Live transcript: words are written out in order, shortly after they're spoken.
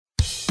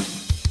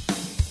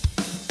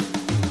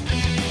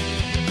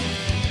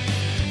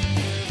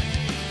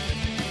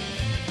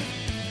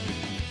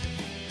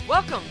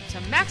Welcome to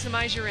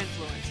Maximize Your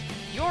Influence,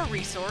 your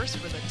resource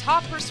for the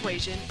top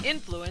persuasion,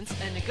 influence,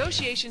 and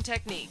negotiation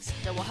techniques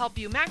that will help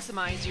you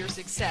maximize your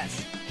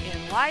success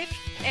in life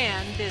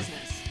and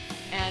business.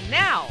 And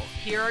now,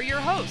 here are your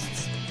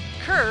hosts,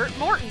 Kurt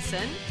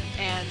Mortensen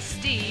and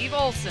Steve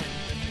Olson.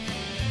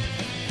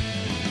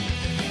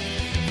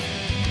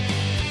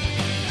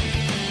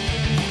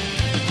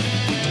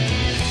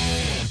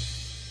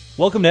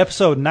 Welcome to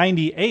episode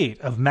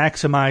 98 of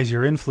Maximize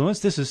Your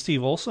Influence. This is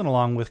Steve Olson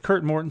along with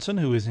Kurt Mortensen,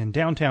 who is in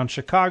downtown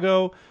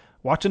Chicago,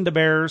 watching the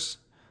Bears,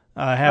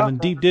 having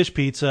deep dish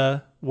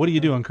pizza. What are you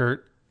doing,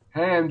 Kurt?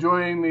 Hey,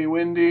 enjoying the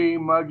windy,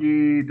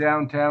 muggy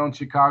downtown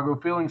Chicago,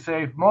 feeling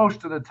safe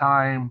most of the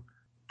time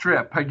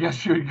trip, I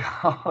guess you'd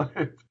call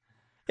it.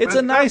 It's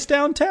a nice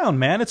downtown,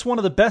 man. It's one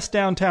of the best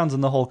downtowns in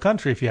the whole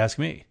country, if you ask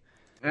me.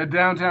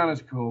 Downtown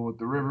is cool with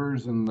the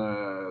rivers and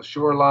the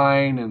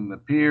shoreline and the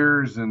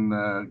piers and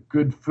the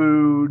good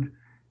food.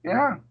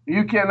 Yeah,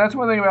 you can. That's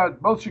one thing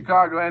about both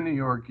Chicago and New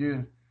York.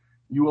 You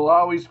will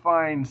always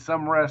find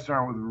some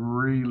restaurant with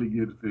really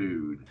good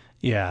food.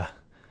 Yeah.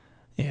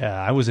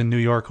 I was in New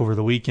York over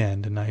the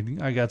weekend, and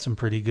I got some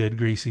pretty good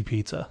greasy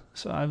pizza,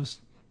 so I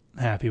was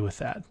happy with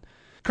that.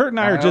 Kurt and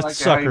I are just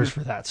suckers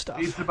for that stuff.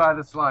 Pizza by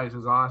the slice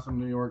is an awesome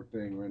New York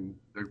thing when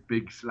they're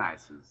big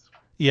slices.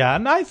 Yeah,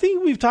 and I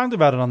think we've talked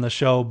about it on the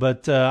show,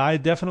 but I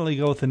definitely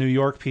go with the New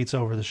York pizza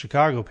over the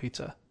Chicago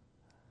pizza.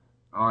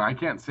 Oh, I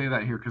can't say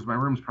that here because my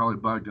room's probably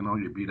bugged and I'll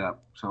get beat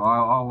up. So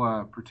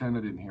I'll pretend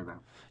I didn't hear that.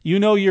 You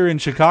know you're in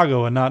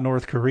Chicago and not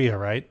North Korea,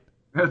 right?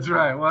 That's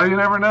right. Well, you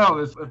never know.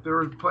 If there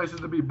were places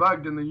to be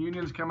bugged and the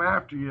unions come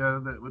after you,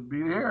 that would be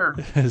here.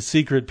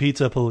 Secret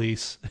pizza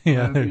police.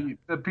 Yeah.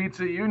 The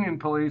pizza union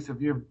police, if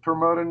you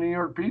promote a New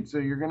York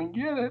pizza, you're going to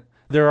get it.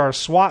 There are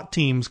SWAT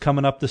teams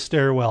coming up the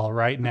stairwell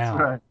right now.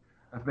 That's right.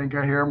 I think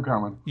I hear them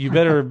coming. You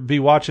better be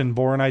watching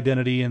Born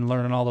Identity and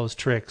learning all those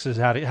tricks as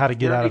how to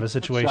get out of a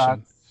situation.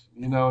 Shots.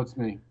 You know it's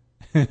me.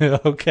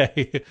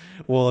 Okay.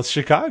 Well, it's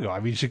Chicago.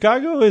 I mean,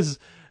 Chicago is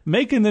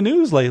making the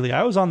news lately.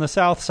 I was on the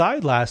South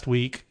Side last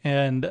week,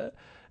 and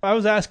I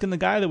was asking the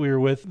guy that we were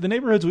with, the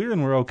neighborhoods we were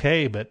in were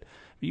okay, but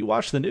you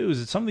watch the news,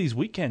 at some of these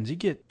weekends, you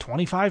get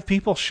 25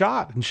 people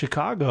shot in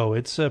Chicago.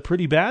 It's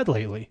pretty bad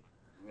lately.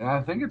 Yeah,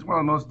 I think it's one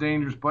of the most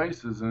dangerous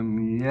places,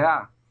 and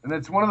yeah. And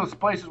it's one of those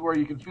places where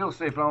you can feel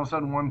safe, and all of a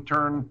sudden one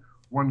turn,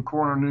 one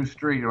corner, new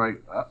street, you're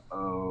like,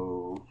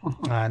 uh-oh.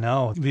 I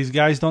know. These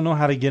guys don't know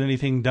how to get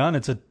anything done.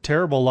 It's a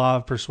terrible law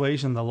of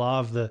persuasion, the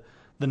law of the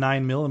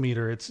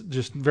 9mm. It's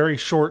just very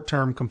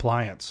short-term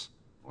compliance.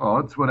 Well,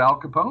 it's what Al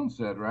Capone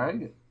said,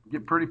 right?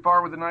 Get pretty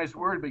far with a nice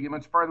word, but get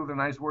much farther with a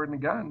nice word and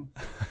a gun.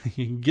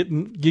 You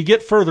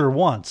get further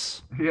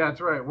once. Yeah,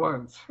 that's right,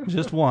 once.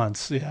 Just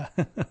once, yeah.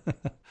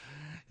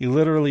 You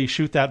literally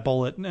shoot that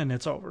bullet and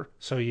it's over.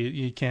 So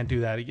you can't do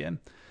that again.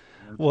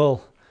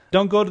 Well,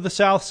 don't go to the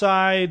South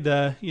Side.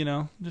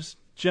 Just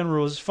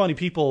general. It's funny.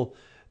 People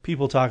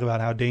talk about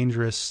how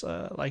dangerous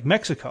like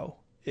Mexico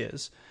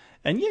is.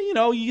 And you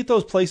get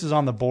those places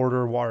on the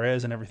border,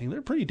 Juarez and everything.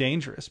 They're pretty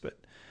dangerous. But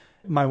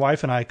my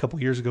wife and I, a couple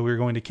of years ago, we were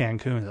going to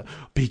Cancun.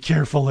 Be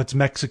careful, it's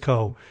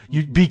Mexico.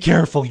 You be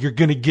careful. You're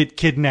going to get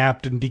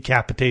kidnapped and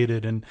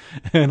decapitated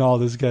and all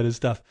this kind of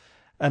stuff.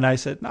 And I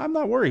said, no, I'm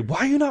not worried. Why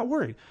are you not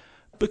worried?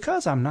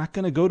 Because I'm not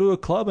going to go to a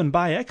club and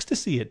buy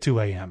ecstasy at 2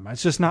 a.m.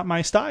 It's just not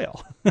my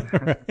style.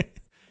 Right?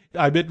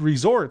 I'm at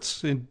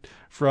resorts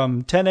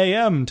from 10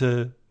 a.m.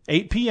 to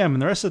 8 p.m.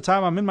 and the rest of the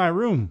time I'm in my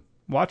room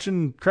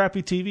watching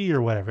crappy TV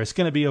or whatever. It's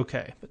going to be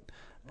okay.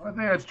 But I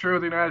think that's true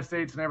of the United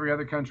States and every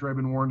other country I've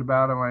been warned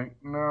about. I'm like,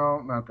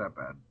 no, not that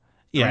bad.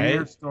 Yeah, I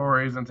hear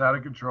stories and it's out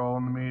of control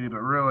in the media,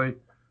 but really,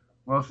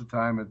 most of the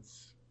time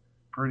it's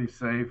pretty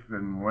safe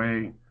and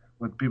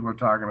what people are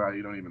talking about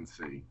you don't even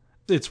see.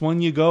 It's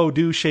when you go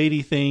do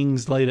shady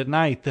things late at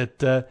night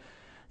that,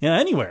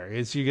 anywhere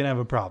you're going to have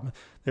a problem.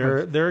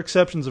 There are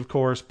exceptions, of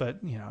course, but,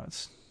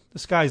 the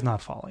sky's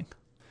not falling.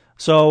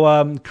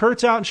 So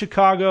Kurt's out in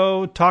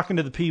Chicago talking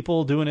to the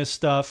people, doing his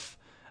stuff,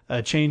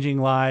 changing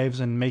lives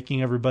and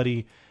making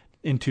everybody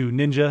into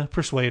ninja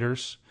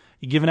persuaders.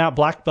 You giving out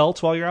black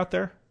belts while you're out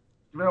there?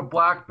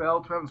 Black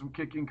belts, having some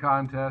kicking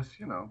contests,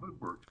 it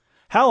works.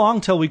 How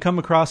long till we come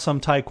across some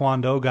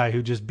Taekwondo guy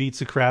who just beats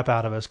the crap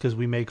out of us because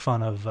we make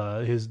fun of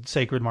his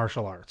sacred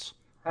martial arts?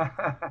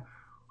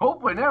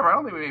 Hopefully never. I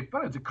don't think we make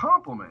fun. It's a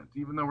compliment.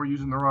 Even though we're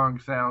using the wrong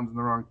sounds and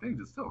the wrong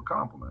things, it's still a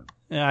compliment.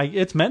 Yeah,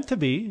 it's meant to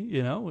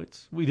be.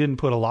 We didn't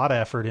put a lot of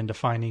effort into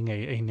finding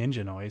a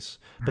ninja noise.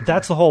 But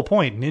that's the whole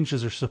point.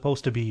 Ninjas are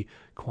supposed to be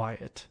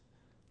quiet.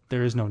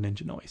 There is no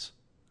ninja noise.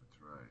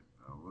 That's right.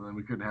 Oh, well, then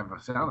we couldn't have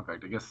a sound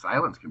effect. I guess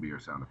silence can be your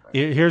sound effect.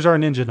 Here's our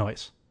ninja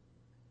noise.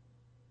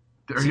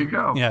 There you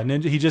go. Yeah,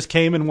 Ninja. He just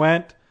came and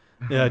went,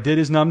 did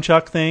his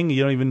nunchuck thing.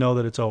 You don't even know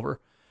that it's over.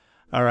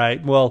 All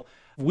right. Well,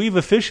 we've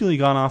officially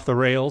gone off the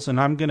rails,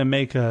 and I'm going to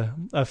make a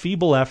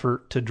feeble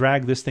effort to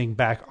drag this thing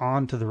back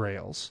onto the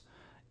rails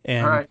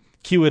and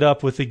cue it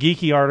up with the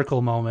geeky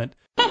article moment.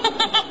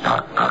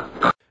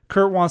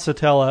 Kurt wants to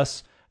tell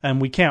us, and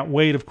we can't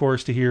wait, of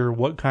course, to hear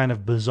what kind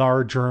of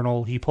bizarre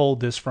journal he pulled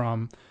this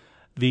from.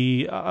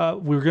 we're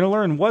going to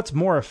learn what's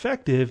more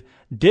effective,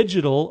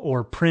 digital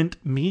or print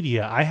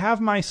media. I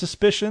have my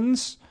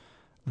suspicions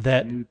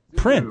that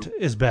print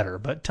is better,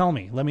 but tell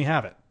me, let me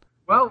have it.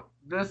 Well,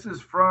 this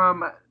is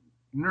from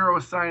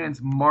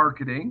Neuroscience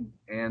Marketing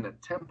and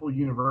at Temple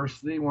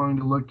University, wanting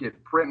to look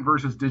at print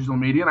versus digital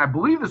media. And I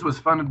believe this was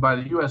funded by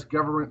the U.S.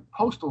 Government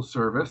Postal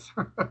Service.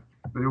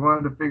 They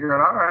wanted to figure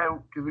out, all right,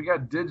 because we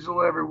got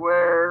digital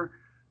everywhere.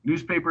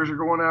 Newspapers are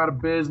going out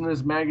of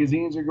business.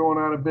 Magazines are going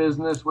out of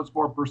business. What's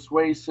more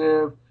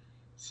persuasive?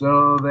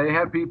 So they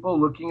had people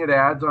looking at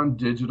ads on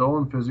digital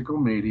and physical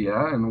media.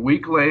 And a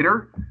week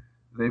later,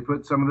 they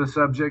put some of the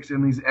subjects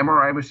in these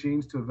MRI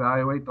machines to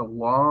evaluate the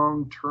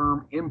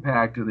long-term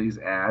impact of these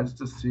ads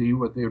to see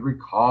what they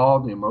recall,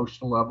 the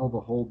emotional level, the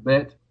whole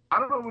bit. I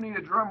don't know if we need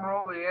a drum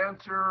roll. The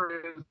answer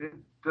is it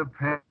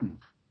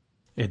depends.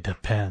 It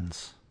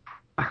depends.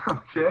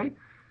 Okay.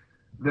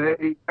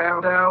 They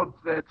found out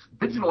that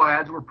digital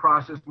ads were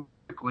processed more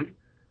quickly.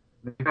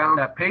 They found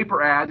that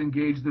paper ads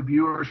engaged the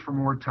viewers for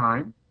more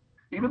time,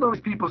 even though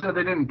these people said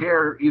they didn't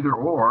care either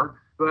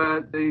or,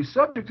 but the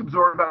subjects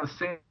absorbed about the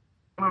same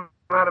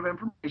amount of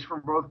information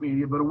from both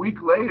media, but a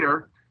week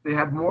later, they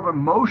had more of an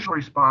emotional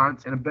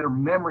response and a better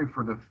memory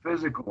for the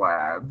physical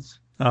ads.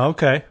 Oh,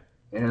 okay.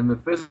 And the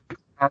physical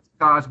ads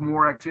caused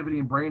more activity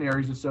in brain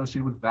areas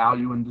associated with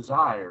value and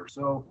desire.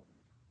 So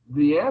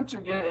the answer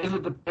again is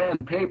it depends.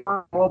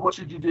 Paper, mobile, what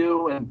should you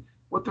do? And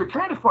what they're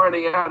kind of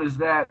finding out is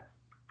that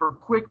for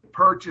quick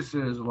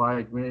purchases,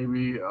 like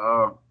maybe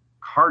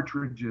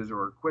cartridges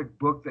or a quick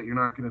book that you're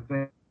not going to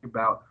think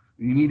about,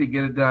 you need to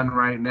get it done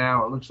right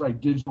now. It looks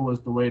like digital is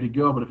the way to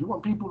go. But if you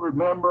want people to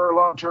remember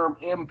long-term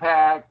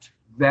impact,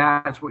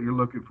 that's what you're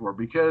looking for.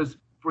 Because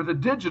for the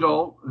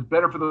digital, it's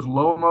better for those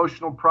low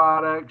emotional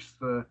products.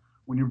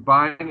 When you're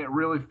buying it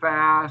really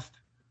fast,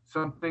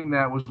 something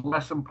that was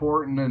less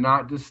important and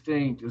not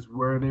distinct is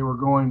where they were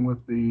going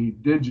with the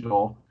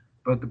digital.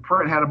 But the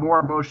print had a more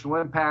emotional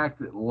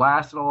impact. It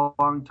lasted a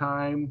long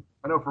time.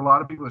 I know for a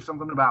lot of people, there's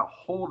something about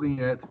holding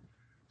it.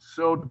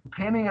 So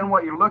depending on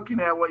what you're looking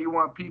at, what you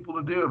want people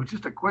to do, if it's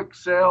just a quick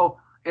sale,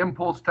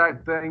 impulse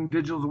type thing,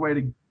 digital's the way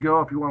to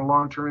go. If you want a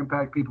long-term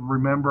impact, people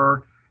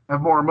remember,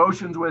 have more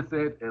emotions with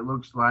it, it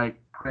looks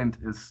like print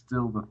is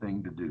still the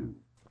thing to do.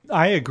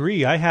 I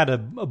agree. I had a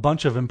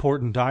bunch of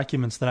important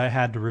documents that I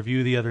had to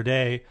review the other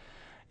day,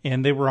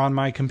 and they were on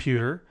my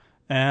computer,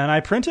 and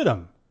I printed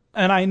them.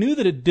 And I knew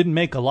that it didn't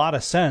make a lot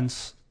of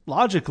sense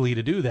logically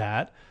to do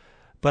that.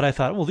 But I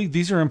thought, well,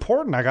 these are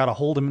important. I got to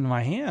hold them in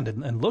my hand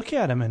and look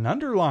at them and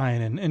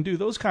underline and do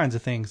those kinds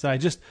of things. I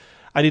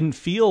didn't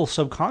feel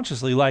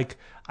subconsciously like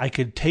I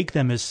could take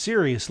them as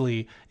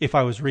seriously if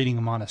I was reading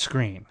them on a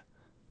screen.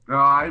 No,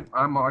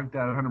 I'm like that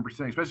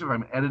 100%, especially if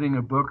I'm editing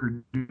a book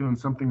or doing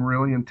something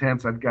really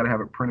intense. I've got to have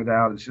it printed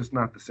out. It's just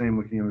not the same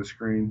looking at the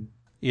screen.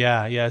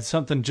 Yeah,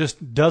 something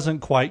just doesn't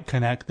quite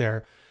connect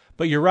there.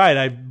 But you're right.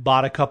 I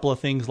bought a couple of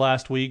things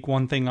last week,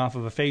 one thing off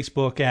of a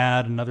Facebook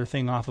ad, another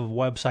thing off of a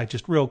website,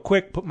 just real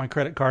quick, put my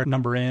credit card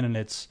number in and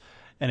it's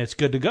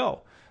good to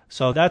go.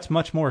 So that's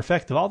much more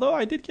effective. Although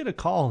I did get a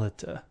call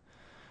that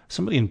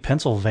somebody in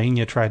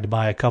Pennsylvania tried to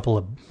buy a couple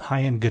of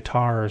high-end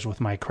guitars with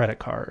my credit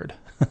card.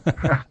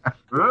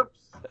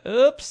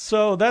 Oops.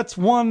 So that's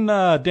one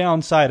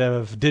downside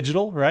of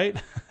digital, right?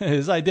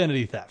 Is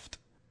identity theft.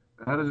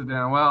 That is a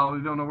down. Well,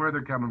 we don't know where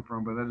they're coming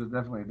from, but that is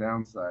definitely a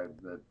downside.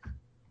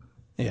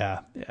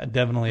 Yeah,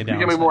 definitely a downside.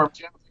 You give me more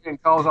chance getting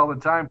calls all the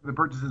time for the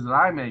purchases that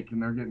I make,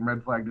 and they're getting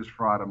red flagged as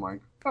fraud. I'm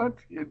like, what?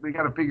 They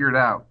got to figure it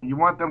out. You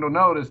want them to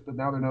notice, but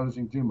now they're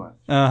noticing too much.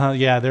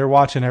 Yeah, they're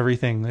watching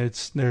everything.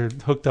 They're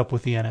hooked up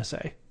with the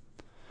NSA.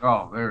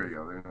 Oh, there you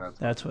go.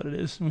 That's what it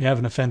is. We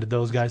haven't offended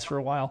those guys for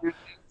a while.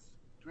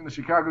 Between the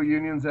Chicago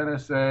unions,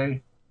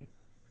 NSA.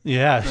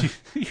 Yeah,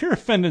 you're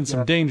offending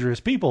some dangerous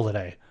people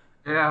today.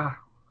 Yeah,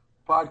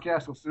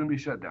 podcast will soon be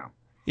shut down.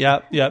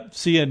 Yep.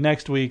 See you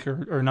next week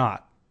or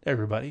not,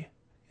 everybody.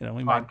 We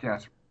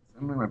podcast.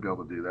 We might be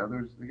able to do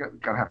that. We got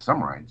to have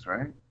some rights,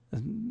 right?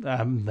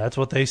 That's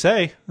what they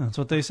say.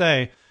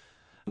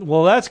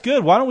 Well, that's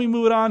good. Why don't we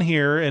move it on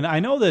here? And I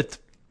know that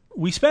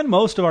we spend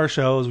most of our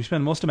shows,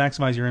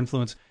 Maximize Your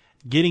Influence,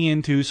 getting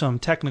into some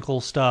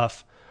technical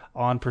stuff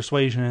on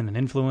persuasion and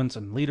influence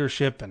and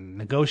leadership and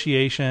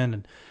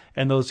negotiation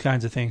and those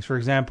kinds of things. For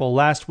example,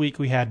 last week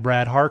we had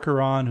Brad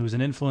Harker on, who's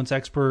an influence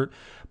expert.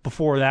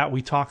 Before that,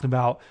 we talked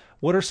about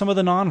what are some of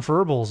the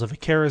nonverbals of a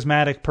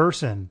charismatic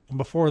person.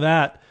 Before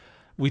that,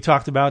 we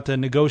talked about the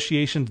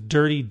negotiation's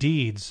dirty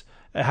deeds.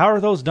 How are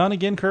those done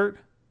again, Kurt?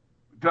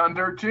 Done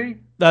dirty?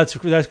 That's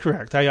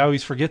correct. I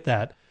always forget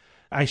that.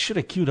 I should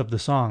have queued up the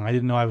song. I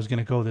didn't know I was going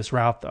to go this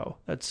route, though.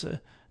 That's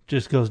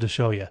just goes to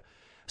show you.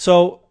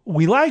 So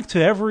we like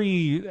to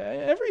every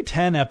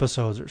 10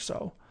 episodes or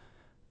so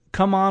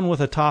come on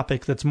with a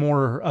topic that's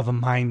more of a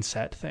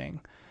mindset thing,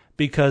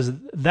 because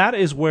that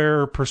is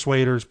where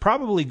persuaders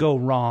probably go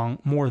wrong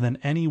more than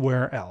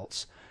anywhere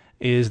else.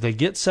 Is they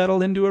get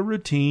settled into a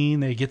routine,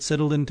 they get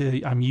settled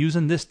into, I'm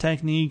using this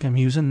technique, I'm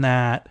using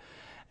that,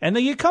 and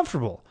they get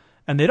comfortable.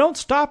 And they don't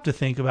stop to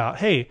think about,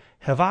 hey,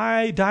 have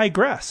I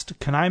digressed?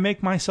 Can I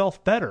make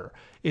myself better?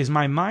 Is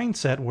my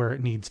mindset where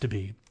it needs to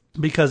be?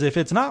 Because if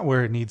it's not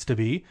where it needs to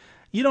be,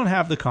 you don't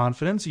have the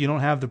confidence, you don't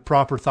have the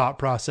proper thought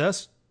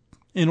process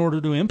in order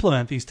to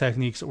implement these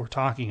techniques that we're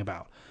talking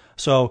about.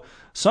 So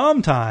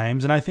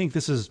sometimes, and I think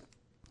this is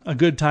a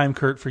good time,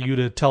 Kurt, for you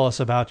to tell us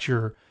about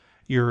your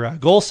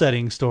goal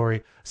setting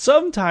story.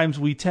 Sometimes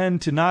we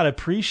tend to not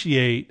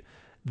appreciate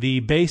the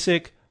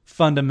basic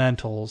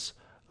fundamentals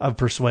of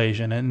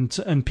persuasion.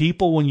 And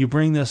people, when you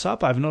bring this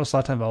up, I've noticed a lot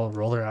of times they'll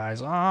roll their eyes.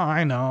 Oh,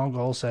 I know,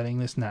 goal setting,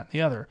 this and that and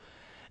the other.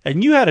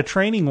 And you had a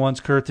training once,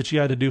 Kurt, that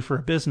you had to do for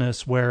a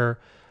business where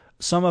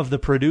some of the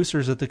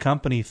producers at the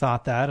company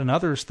thought that, and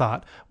others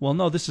thought, well,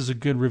 no, this is a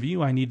good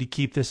review. I need to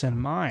keep this in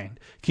mind.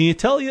 Can you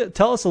tell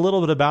us a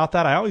little bit about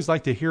that? I always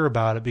like to hear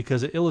about it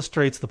because it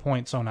illustrates the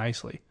point so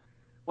nicely.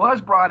 Well, I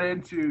was brought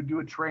in to do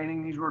a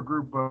training. These were a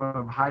group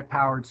of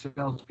high-powered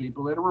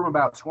salespeople. They had a room of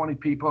about 20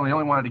 people, and they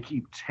only wanted to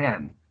keep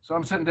 10. So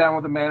I'm sitting down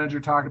with the manager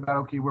talking about,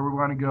 okay, where we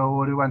want to go,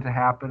 what do we want to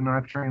happen, and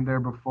I've trained there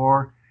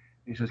before.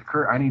 He says,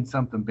 Kurt, I need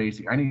something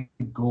basic. I need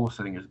goal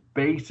setting as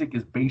basic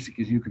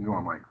as you can go.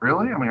 I'm like,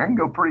 really? I mean, I can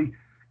go pretty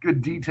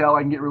good detail.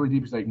 I can get really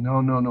deep. He's like, no.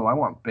 I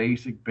want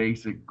basic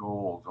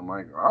goals. I'm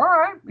like, all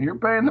right, you're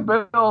paying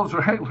the bills,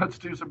 right? Let's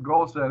do some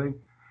goal setting.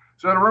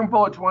 So in a room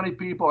full of 20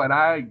 people, and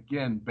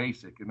again,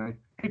 basic. And I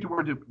hate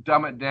to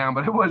dumb it down,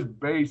 but it was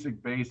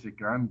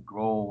basic on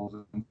goals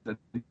and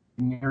setting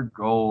your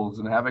goals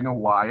and having a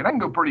why. And I can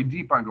go pretty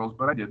deep on goals,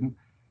 but I didn't.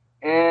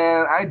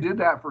 And I did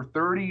that for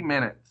 30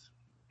 minutes.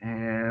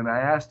 And I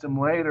asked him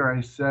later, I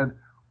said,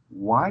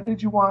 why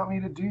did you want me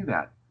to do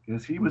that?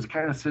 Because he was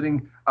kind of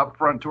sitting up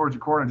front towards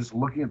the corner, just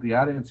looking at the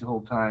audience the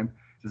whole time.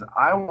 He says,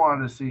 I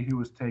wanted to see who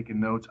was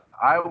taking notes.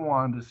 I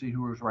wanted to see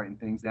who was writing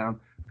things down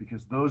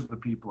because those are the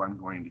people I'm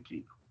going to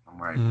keep. I'm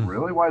like,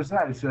 really? Why is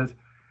that? He says,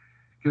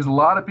 because a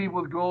lot of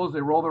people with goals,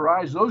 they roll their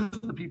eyes. Those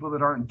are the people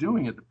that aren't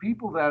doing it. The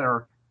people that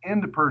are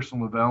into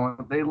personal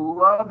development, they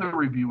love the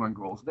review on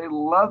goals. They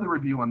love the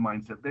review on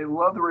mindset. They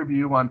love the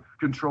review on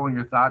controlling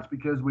your thoughts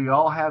because we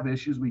all have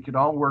issues. We can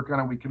all work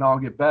on it. We can all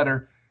get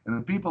better. And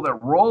the people that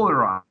roll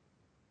their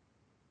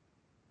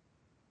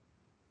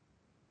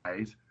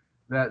eyes,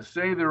 that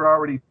say they're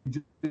already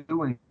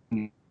doing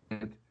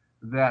it,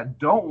 that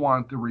don't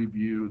want the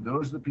review,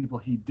 those are the people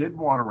he did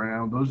want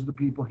around. Those are the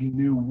people he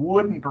knew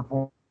wouldn't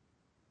perform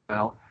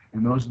well.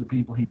 And those are the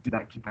people he did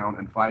not keep out,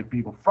 and 5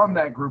 people from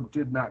that group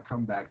did not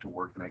come back to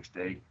work the next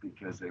day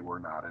because they were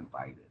not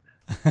invited.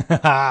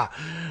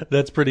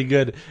 That's pretty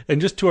good.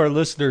 And just to our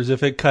listeners,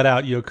 if it cut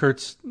out,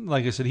 Kurt's,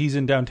 like I said, he's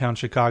in downtown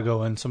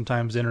Chicago, and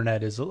sometimes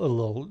internet is a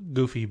little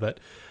goofy. But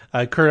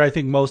Kurt, I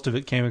think most of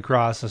it came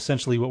across.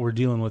 Essentially, what we're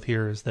dealing with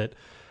here is that,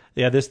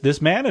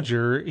 this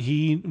manager,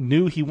 he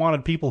knew he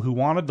wanted people who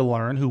wanted to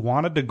learn, who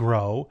wanted to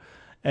grow,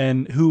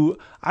 and who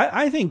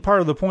I think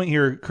part of the point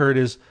here, Kurt,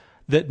 is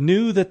that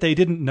knew that they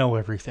didn't know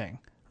everything,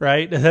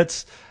 right?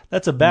 That's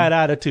a bad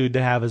attitude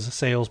to have as a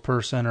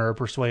salesperson or a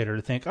persuader,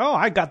 to think, oh,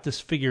 I got this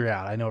figured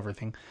out, I know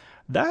everything.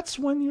 That's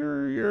when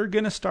you're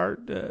going to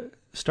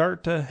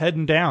start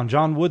heading down.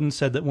 John Wooden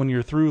said that when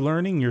you're through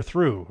learning, you're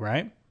through,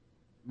 right?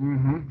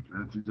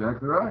 That's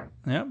exactly right.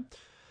 Yeah.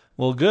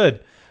 Well,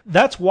 good.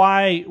 That's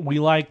why we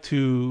like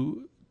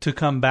to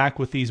come back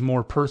with these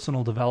more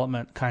personal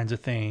development kinds of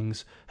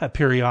things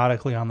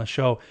periodically on the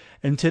show.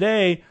 And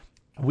today,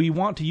 we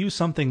want to use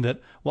something that,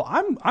 well,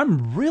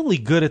 I'm really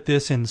good at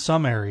this in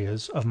some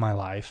areas of my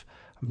life.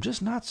 I'm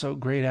just not so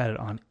great at it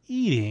on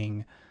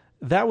eating.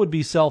 That would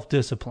be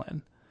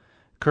self-discipline.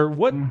 Kurt,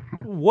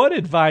 what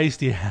advice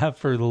do you have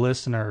for the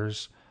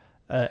listeners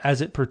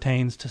as it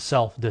pertains to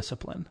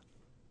self-discipline?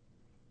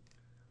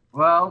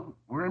 Well,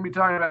 we're going to be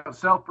talking about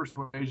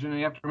self-persuasion. And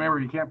you have to remember,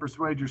 you can't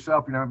persuade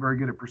yourself. You're not very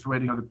good at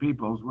persuading other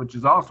people, which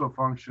is also a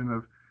function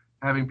of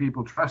having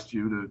people trust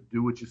you to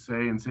do what you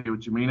say and say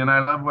what you mean. And I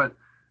love what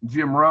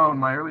Jim Rohn,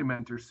 my early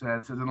mentor,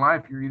 says in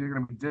life, you're either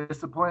going to be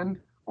disciplined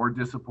or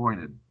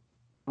disappointed.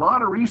 A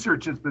lot of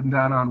research has been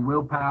done on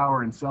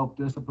willpower and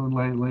self-discipline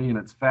lately, and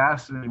it's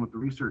fascinating what the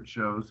research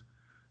shows.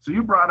 So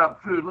you brought up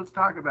food. Let's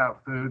talk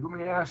about food. Let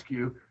me ask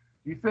you,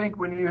 do you think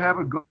when you have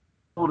a goal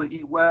to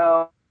eat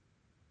well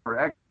or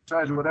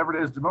exercise or whatever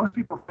it is, do most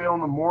people fail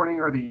in the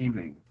morning or the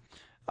evening?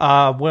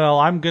 Well,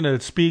 I'm going to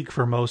speak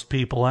for most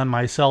people and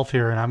myself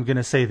here, and I'm going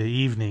to say the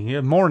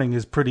evening. Morning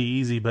is pretty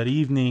easy, but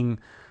evening,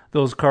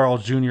 those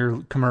Carl's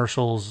Jr.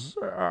 commercials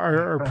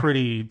are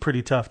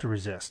pretty tough to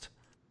resist.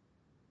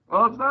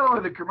 Well, it's not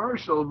only the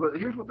commercial, but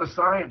here's what the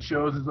science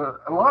shows is in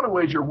a lot of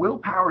ways your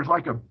willpower is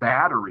like a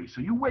battery.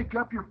 So you wake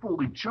up, you're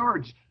fully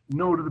charged,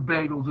 no to the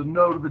bagels and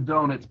no to the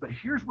donuts. But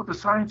here's what the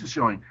science is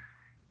showing.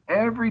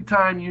 Every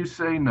time you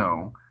say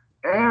no,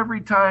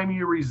 every time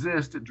you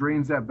resist, it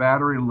drains that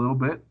battery a little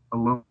bit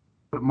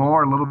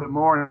more.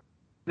 And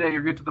today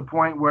you get to the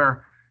point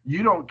where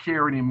you don't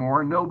care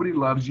anymore. Nobody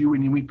loves you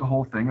when you eat the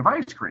whole thing of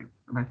ice cream.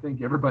 And I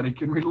think everybody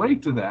can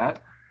relate to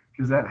that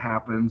because that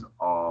happens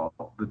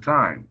all the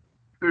time.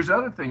 There's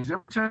other things.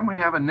 Every time we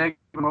have a negative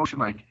emotion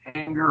like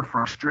anger,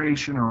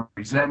 frustration, or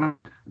resentment,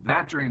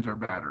 that drains our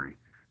battery.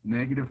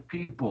 negative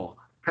people,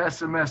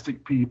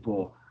 pessimistic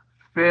people,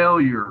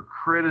 failure,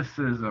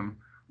 criticism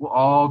will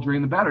all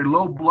drain the battery.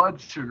 Low blood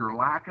sugar,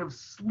 lack of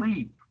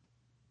sleep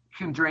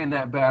can drain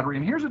that battery.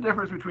 And here's the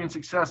difference between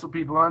successful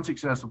people and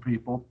unsuccessful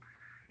people.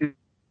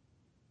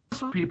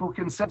 Successful people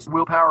can sense the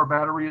willpower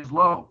battery is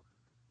low.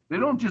 They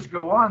don't just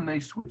go on, they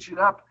switch it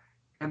up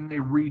and they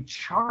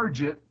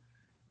recharge it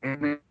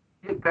and they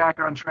get back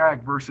on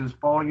track versus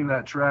falling into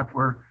that trap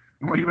where,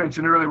 what you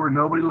mentioned earlier, where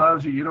nobody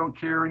loves you, you don't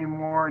care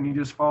anymore, and you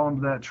just fall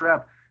into that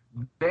trap.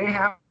 They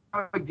have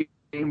a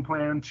game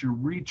plan to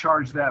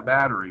recharge that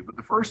battery. But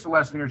the first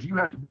lesson here is you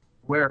have to be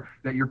aware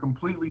that you're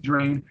completely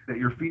drained, that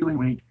you're feeling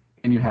weak,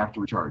 and you have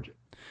to recharge it.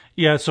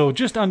 Yeah, so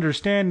just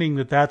understanding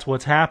that that's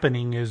what's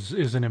happening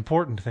is an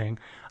important thing.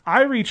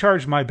 I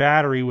recharged my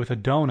battery with a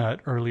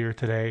donut earlier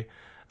today.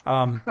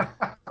 How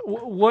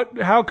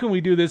can we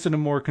do this in a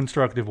more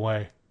constructive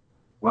way?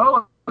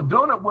 Well, a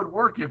donut would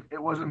work if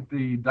it wasn't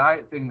the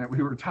diet thing that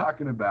we were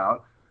talking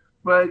about,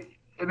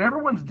 and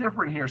everyone's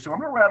different here. So I'm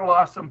going to rattle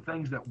off some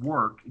things that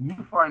work, and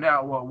you find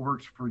out what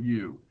works for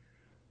you.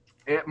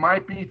 It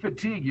might be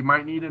fatigue. You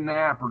might need a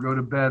nap or go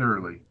to bed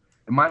early.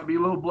 It might be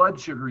low blood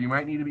sugar. You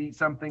might need to eat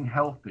something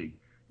healthy.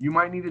 You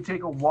might need to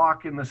take a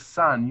walk in the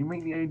sun. You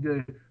might need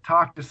to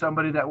talk to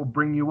somebody that will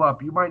bring you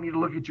up. You might need to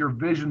look at your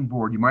vision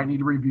board. You might need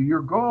to review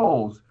your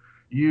goals.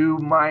 You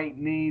might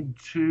need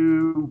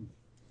to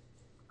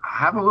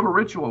have a little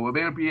ritual. It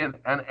might be an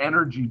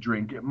energy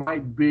drink. It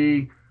might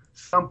be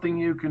something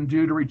you can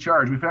do to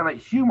recharge. We found that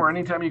humor,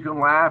 anytime you can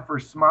laugh or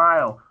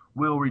smile,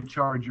 will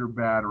recharge your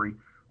battery.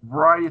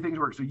 Variety of things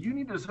work. So you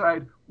need to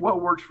decide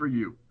what works for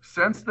you.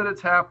 Sense that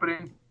it's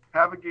happening.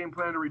 Have a game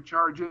plan to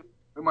recharge it.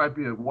 It might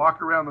be a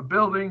walk around the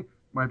building. It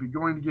might be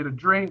going to get a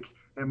drink.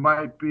 It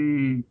might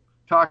be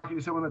talking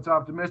to someone that's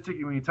optimistic.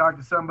 And when you talk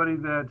to somebody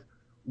that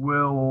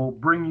will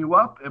bring you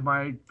up, it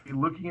might be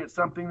looking at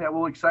something that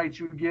will excite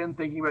you again,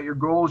 thinking about your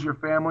goals, your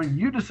family.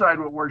 You decide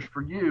what works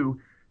for you.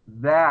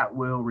 That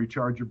will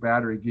recharge your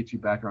battery, get you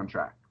back on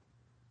track.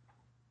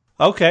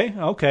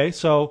 Okay.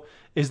 So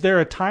is there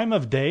a time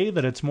of day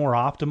that it's more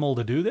optimal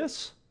to do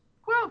this?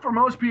 Well, for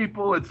most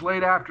people, it's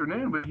late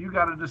afternoon, but you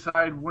got to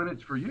decide when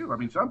it's for you. I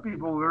mean, some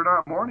people, they're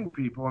not morning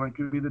people, and it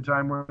could be the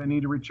time where they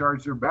need to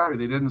recharge their battery.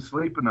 They didn't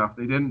sleep enough.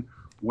 They didn't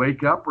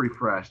wake up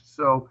refreshed.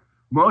 So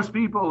most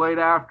people, late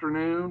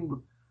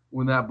afternoon,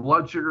 when that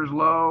blood sugar's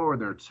low or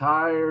they're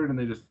tired and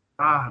they just,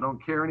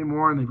 don't care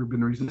anymore, and they've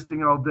been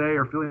resisting all day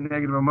or feeling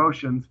negative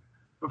emotions.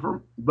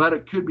 But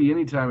it could be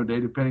any time of day,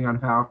 depending on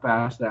how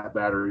fast that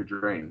battery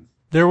drains.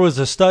 There was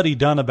a study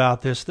done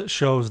about this that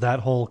shows that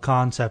whole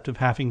concept of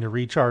having to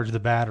recharge the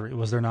battery,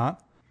 was there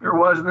not? There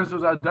was, and this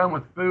was done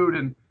with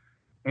food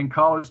and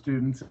college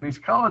students. And these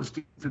college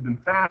students had been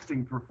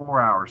fasting for 4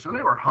 hours, so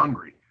they were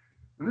hungry.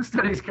 And this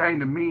study's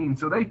kind of mean.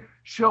 So they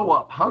show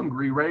up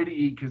hungry, ready to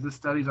eat, because this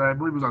study, I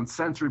believe, was on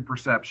sensory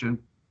perception.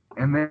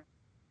 And then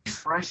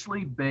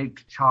freshly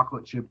baked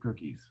chocolate chip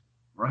cookies,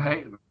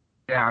 right?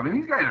 Yeah, I mean,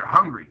 these guys are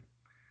hungry.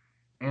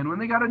 And when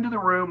they got into the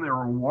room, there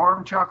were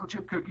warm chocolate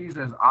chip cookies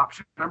as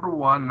option number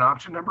one, and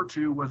option number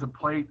two was a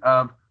plate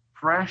of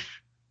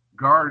fresh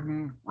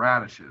garden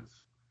radishes.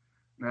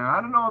 Now, I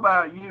don't know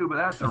about you, but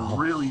that's a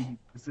really easy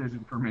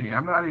decision for me.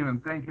 I'm not even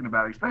thinking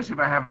about it, especially if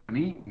I haven't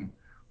eaten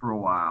for a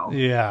while.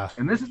 Yeah.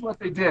 And this is what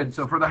they did.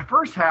 So for the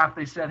first half,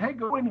 they said, hey,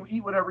 go in and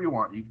eat whatever you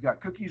want. You've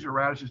got cookies or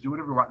radishes, do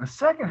whatever you want. In the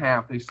second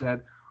half, they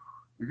said,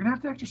 you're going to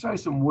have to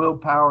exercise some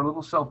willpower, a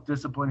little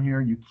self-discipline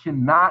here. You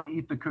cannot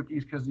eat the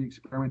cookies because of the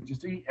experiment.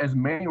 Just eat as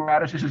many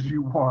radishes as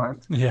you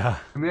want. Yeah.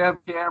 And they have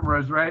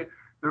cameras, right?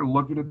 They're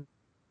looking at the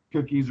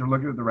cookies, they're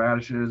looking at the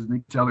radishes, and they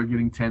can tell they're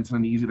getting tense and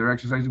uneasy. They're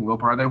exercising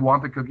willpower. They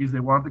want the cookies,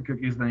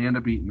 and they end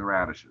up eating the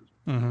radishes.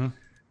 Mm-hmm.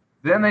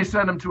 Then they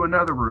send them to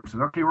another room.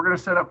 So, okay, we're going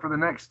to set up for the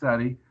next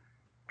study.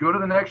 Go to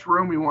the next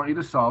room. We want you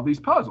to solve these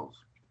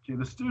puzzles. Okay,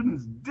 the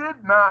students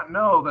did not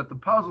know that the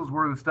puzzles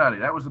were the study.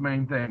 That was the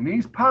main thing.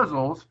 These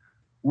puzzles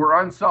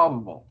were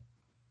unsolvable.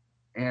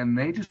 And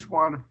they just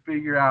want to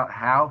figure out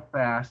how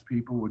fast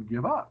people would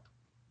give up.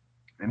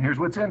 And here's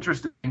what's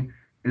interesting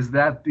is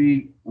that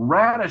the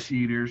radish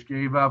eaters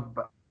gave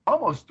up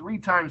almost 3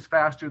 times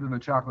faster than the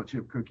chocolate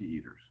chip cookie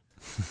eaters.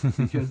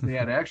 Because they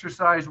had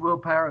exercise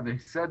willpower, they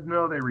said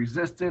no, they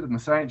resisted, and the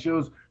science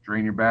shows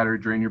drain your battery,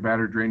 drain your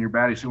battery, drain your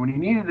battery. So when you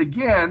need it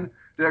again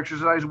to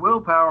exercise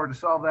willpower to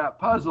solve that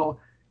puzzle,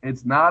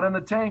 it's not in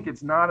the tank,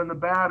 it's not in the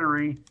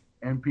battery,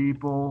 and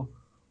people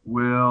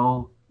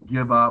will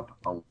give up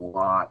a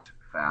lot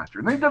faster.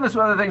 And they've done this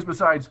with other things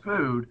besides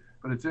food,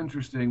 but it's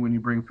interesting when you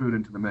bring food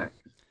into the mix.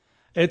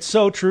 It's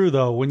so true,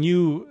 though,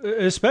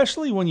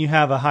 especially when you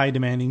have a high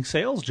demanding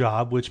sales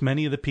job, which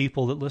many of the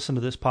people that listen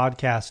to this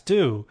podcast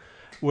do,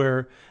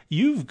 where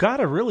you've got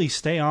to really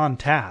stay on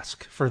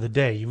task for the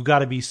day. You've got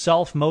to be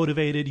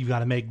self-motivated. You've got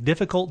to make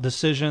difficult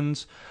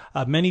decisions.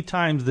 Many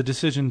times the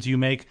decisions you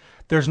make,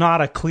 there's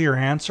not a clear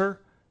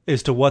answer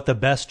as to what the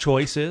best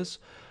choice is.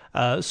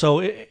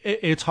 So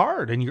it's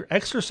hard, and you're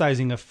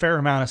exercising a fair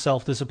amount of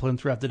self-discipline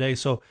throughout the day.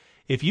 So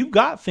if you've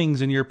got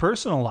things in your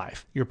personal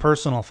life, your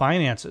personal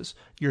finances,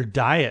 your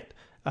diet,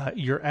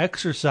 your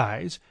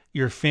exercise,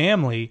 your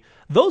family.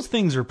 Those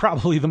things are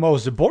probably the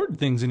most important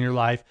things in your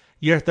life,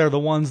 yet they're the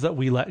ones that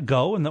we let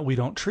go and that we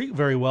don't treat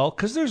very well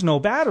because there's no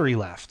battery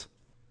left.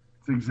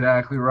 That's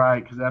exactly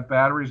right, because that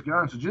battery's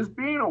gone. So just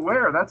being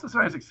aware, that's a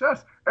sign of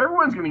success.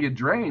 Everyone's going to get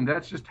drained.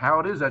 That's just how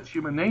it is. That's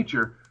human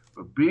nature.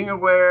 But being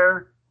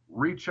aware,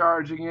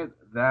 recharging it,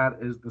 that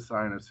is the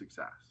sign of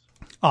success.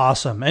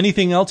 Awesome.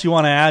 Anything else you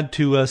want to add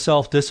to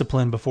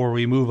self-discipline before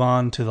we move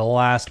on to the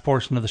last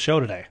portion of the show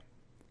today?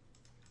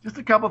 Just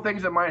a couple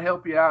things that might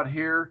help you out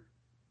here.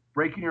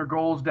 Breaking your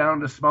goals down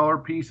to smaller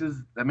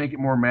pieces that make it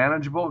more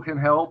manageable can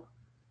help.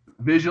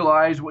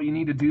 Visualize what you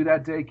need to do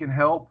that day can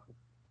help.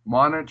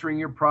 Monitoring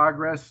your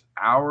progress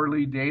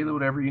hourly, daily,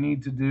 whatever you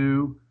need to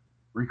do.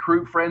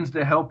 Recruit friends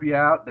to help you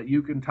out that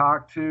you can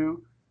talk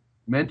to.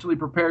 Mentally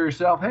prepare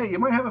yourself. Hey, you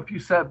might have a few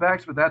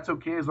setbacks, but that's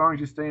okay as long as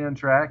you stay on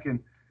track. And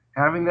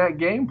having that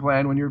game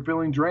plan when you're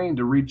feeling drained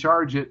to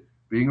recharge it,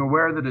 being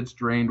aware that it's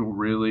drained will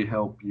really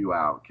help you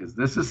out, because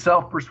this is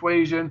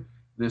self-persuasion.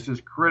 This is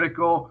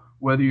critical,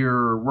 whether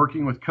you're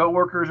working with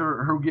coworkers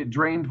or who get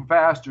drained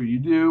fast, or you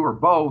do, or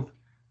both.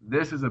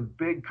 This is a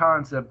big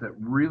concept that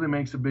really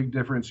makes a big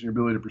difference in your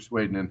ability to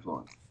persuade and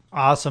influence.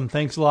 Awesome.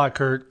 Thanks a lot,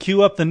 Kurt.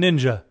 Cue up the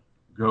ninja.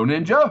 Go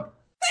Ninja!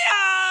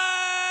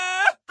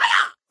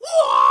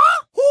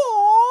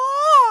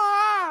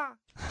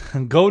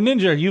 Go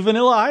Ninja. Are you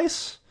Vanilla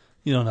Ice?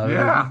 You don't know.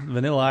 Yeah.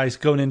 Vanilla Ice,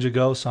 Go Ninja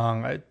Go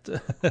song. It's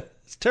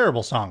a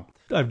terrible song.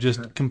 I've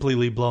just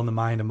completely blown the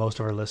mind of most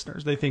of our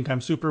listeners. They think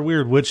I'm super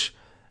weird, which,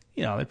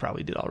 they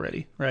probably did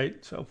already, right?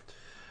 So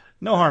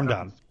no harm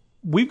done.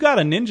 We've got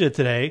a ninja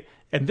today,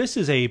 and this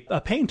is a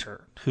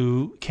painter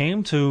who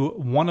came to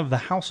one of the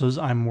houses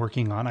I'm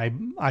working on.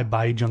 I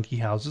buy junky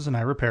houses, and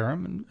I repair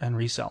them and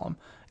resell them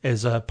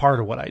as a part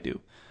of what I do.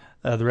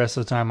 The rest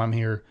of the time I'm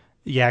here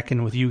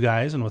yakking with you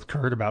guys and with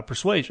Kurt about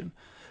persuasion.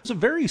 It's a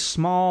very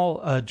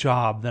small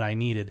job that I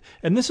needed.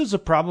 And this is a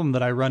problem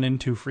that I run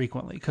into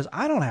frequently because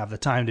I don't have the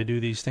time to do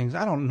these things.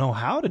 I don't know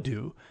how to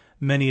do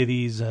many of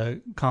these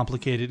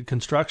complicated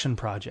construction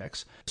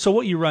projects. So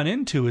what you run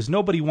into is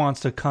nobody wants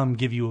to come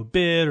give you a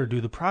bid or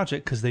do the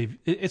project because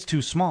it's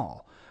too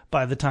small.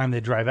 By the time they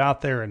drive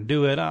out there and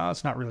do it,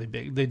 it's not really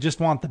big. They just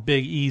want the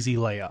big, easy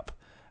layup,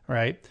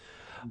 right?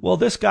 Well,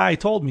 this guy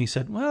told me, he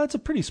said, well, it's a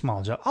pretty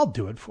small job. I'll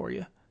do it for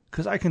you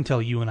because I can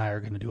tell you and I are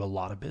going to do a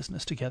lot of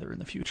business together in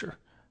the future.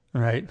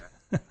 Right?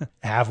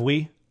 Have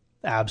we?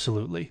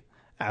 Absolutely.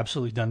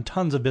 Absolutely done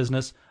tons of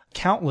business,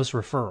 countless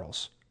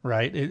referrals,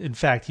 right? In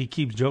fact, he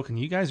keeps joking,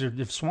 you guys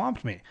have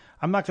swamped me.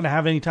 I'm not going to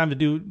have any time to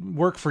do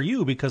work for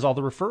you because all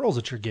the referrals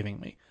that you're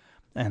giving me.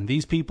 And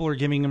these people are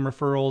giving him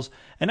referrals.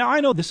 And now I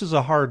know this is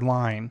a hard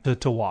line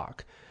to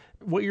walk.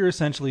 What you're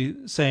essentially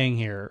saying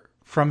here,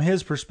 from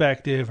his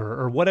perspective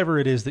or whatever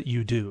it is that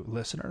you do,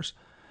 listeners,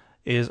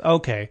 is,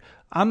 okay,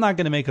 I'm not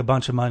going to make a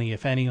bunch of money,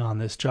 if any, on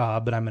this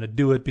job, but I'm going to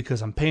do it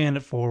because I'm paying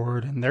it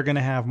forward and they're going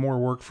to have more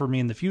work for me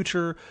in the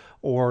future,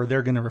 or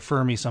they're going to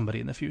refer me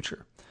somebody in the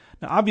future.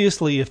 Now,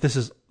 obviously, if this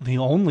is the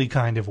only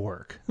kind of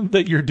work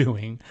that you're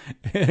doing,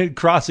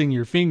 crossing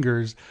your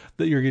fingers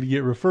that you're going to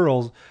get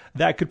referrals,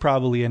 that could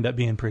probably end up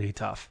being pretty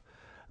tough.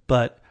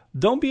 But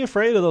don't be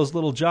afraid of those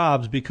little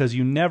jobs because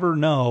you never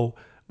know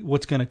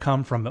what's going to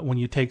come from it when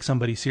you take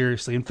somebody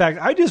seriously. In fact,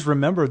 I just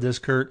remembered this,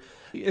 Kurt.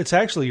 It's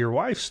actually your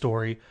wife's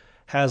story,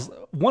 has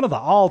one of the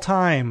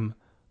all-time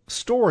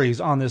stories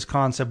on this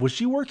concept. Was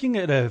she working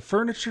at a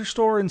furniture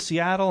store in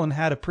Seattle and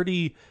had a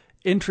pretty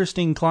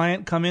interesting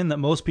client come in that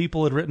most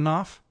people had written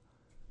off?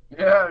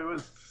 Yeah, he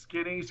was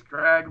skinny,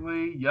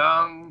 scraggly,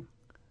 young.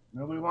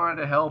 Nobody wanted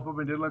to help him.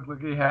 It didn't look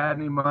like he had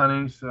any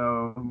money,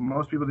 so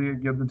most people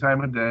didn't give the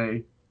time of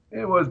day.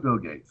 It was Bill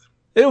Gates.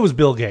 It was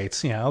Bill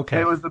Gates, yeah, okay.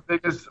 It was the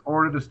biggest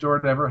order the store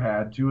had ever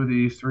had. 2 of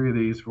these, 3 of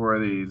these, 4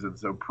 of these. And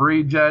so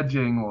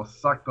prejudging will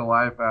suck the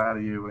life out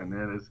of you, and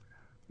it is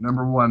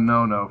number one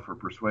no-no for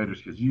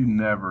persuaders because you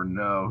never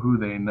know who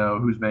they know,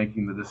 who's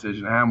making the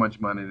decision, how much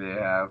money they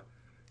have.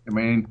 I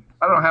mean,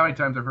 I don't know how many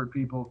times I've heard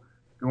people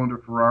going to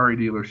Ferrari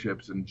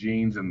dealerships in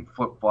jeans and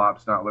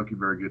flip-flops not looking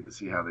very good to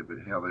see how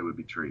they would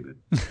be treated.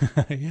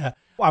 Yeah.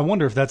 Well, I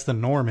wonder if that's the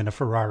norm in a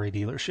Ferrari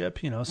dealership.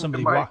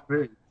 Somebody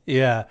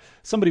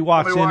somebody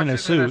walks in a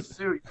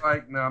suit.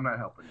 Like, no, I'm not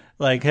helping you.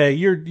 Like, hey,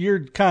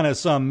 you're kind of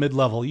some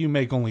mid-level. You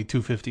make only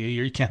 $250 a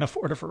year. You can't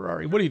afford a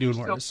Ferrari. What are you doing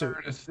wearing a suit?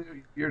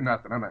 You're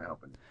nothing. I'm not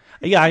helping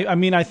you. Yeah, I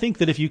mean, I think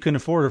that if you can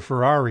afford a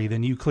Ferrari,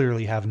 then you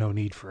clearly have no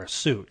need for a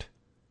suit.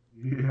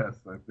 Yes,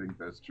 I think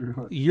that's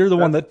true. You're the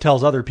one that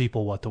tells other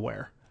people what to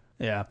wear.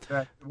 Yeah.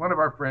 One of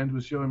our friends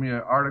was showing me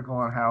an article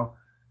on how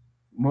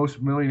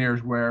most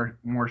millionaires wear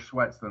more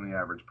sweats than the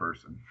average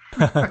person.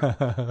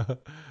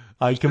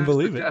 I can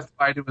believe it.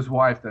 Justified to his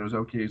wife that it was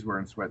okay he's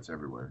wearing sweats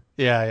everywhere.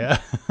 Yeah.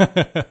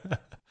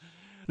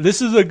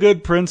 This is a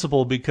good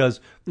principle because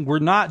we're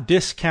not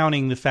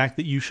discounting the fact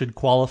that you should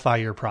qualify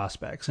your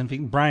prospects. In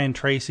fact, Brian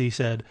Tracy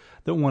said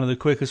that one of the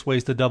quickest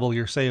ways to double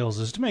your sales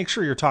is to make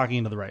sure you're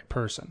talking to the right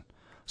person.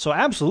 So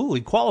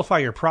absolutely qualify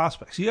your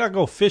prospects. You got to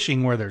go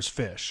fishing where there's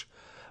fish.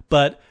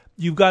 But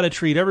you've got to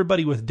treat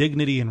everybody with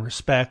dignity and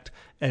respect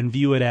and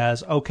view it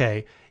as,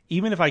 okay,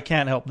 even if I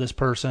can't help this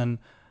person,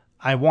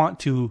 I want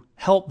to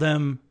help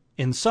them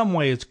in some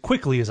way as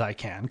quickly as I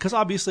can, because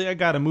obviously I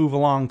got to move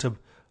along to,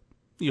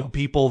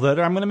 people that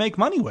I'm going to make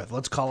money with.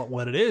 Let's call it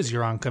what it is.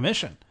 You're on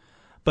commission.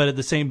 But at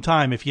the same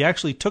time, if you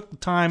actually took the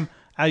time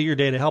out of your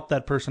day to help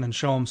that person and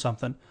show them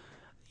something,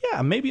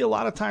 yeah, maybe a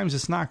lot of times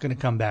it's not going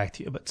to come back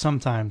to you, but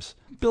sometimes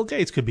Bill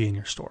Gates could be in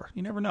your store.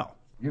 You never know.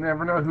 You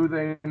never know who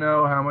they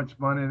know, how much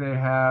money they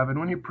have. And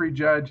when you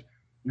prejudge,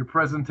 your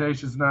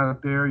presentation's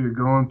not there, you're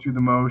going through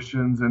the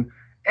motions. And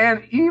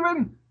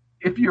even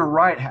if you're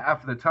right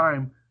half of the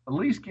time, at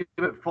least give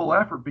it full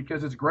effort,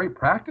 because it's great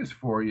practice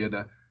for you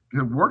to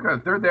work on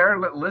it. They're there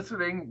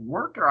listening,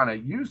 work on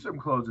it, use some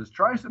closes,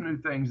 try some new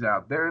things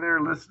out. They're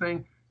there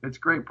listening. It's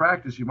great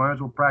practice. You might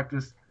as well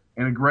practice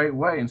in a great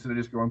way instead of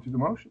just going through the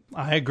motions.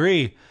 I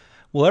agree.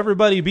 Well,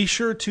 everybody, be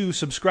sure to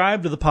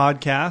subscribe to the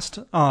podcast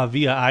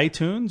via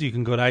iTunes. You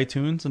can go to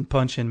iTunes and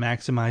punch in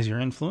Maximize Your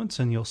Influence,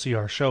 and you'll see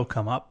our show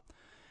come up.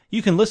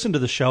 You can listen to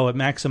the show at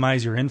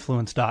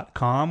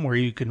MaximizeYourInfluence.com, where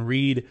you can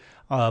read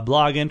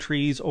blog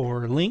entries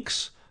or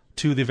links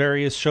to the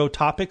various show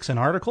topics and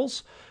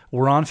articles.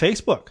 We're on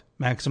Facebook,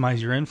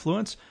 Maximize Your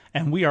Influence,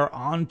 and we are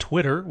on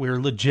Twitter. We're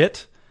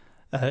legit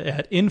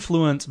at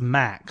Influence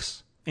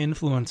Max.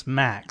 Influence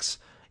Max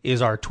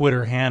is our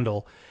Twitter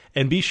handle.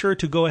 And be sure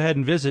to go ahead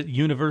and visit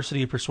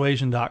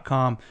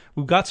universityofpersuasion.com.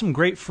 We've got some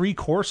great free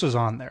courses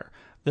on there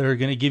that are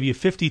going to give you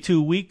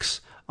 52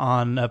 weeks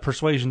on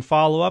persuasion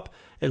follow-up.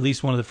 At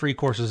least one of the free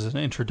courses is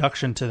an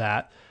introduction to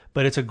that.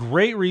 But it's a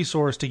great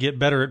resource to get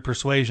better at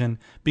persuasion,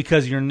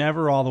 because you're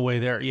never all the way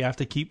there. You have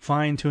to keep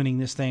fine-tuning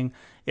this thing.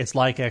 It's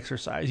like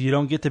exercise. You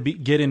don't get to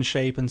get in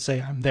shape and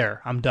say, I'm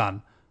there, I'm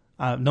done.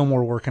 No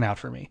more working out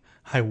for me.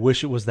 I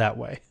wish it was that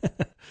way.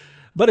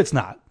 But it's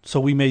not. So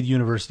we made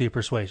University of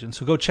Persuasion.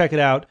 So go check it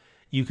out.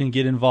 You can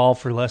get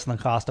involved for less than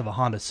the cost of a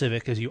Honda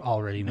Civic, as you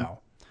already know.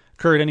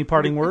 Kurt, any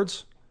parting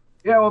words?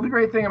 Yeah, well, the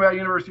great thing about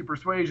University of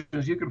Persuasion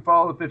is you can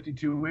follow the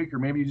 52-week, or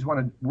maybe you just want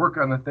to work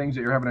on the things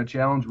that you're having a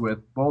challenge with.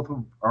 Both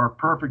are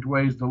perfect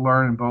ways to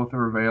learn, and both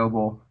are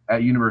available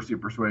at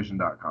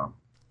universityofpersuasion.com.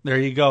 There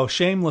you go.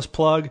 Shameless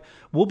plug.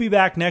 We'll be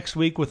back next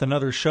week with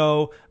another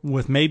show,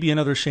 with maybe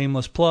another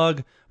shameless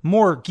plug.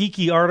 More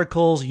geeky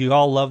articles. You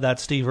all love that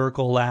Steve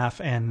Urkel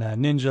laugh, and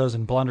ninjas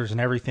and blunders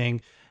and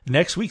everything.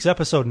 Next week's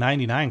episode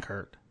 99,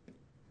 Kurt.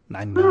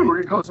 99. Ooh, we're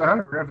getting close to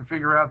 100. We're going to have to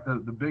figure out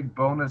the big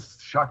bonus,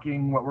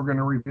 shocking, what we're going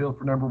to reveal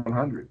for number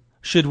 100.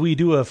 Should we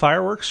do a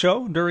fireworks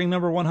show during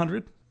number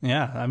 100?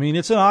 Yeah, I mean,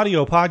 it's an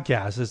audio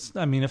podcast.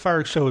 A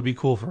fireworks show would be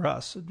cool for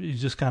us.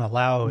 It's just kind of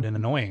loud and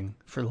annoying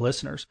for the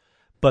listeners.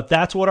 But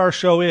that's what our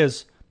show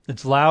is.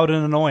 It's loud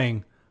and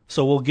annoying.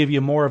 So we'll give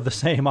you more of the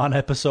same on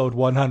episode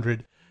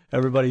 100.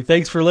 Everybody,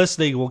 thanks for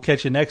listening. We'll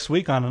catch you next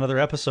week on another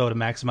episode of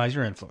Maximize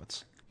Your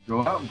Influence.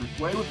 Go out and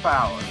persuade with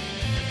power.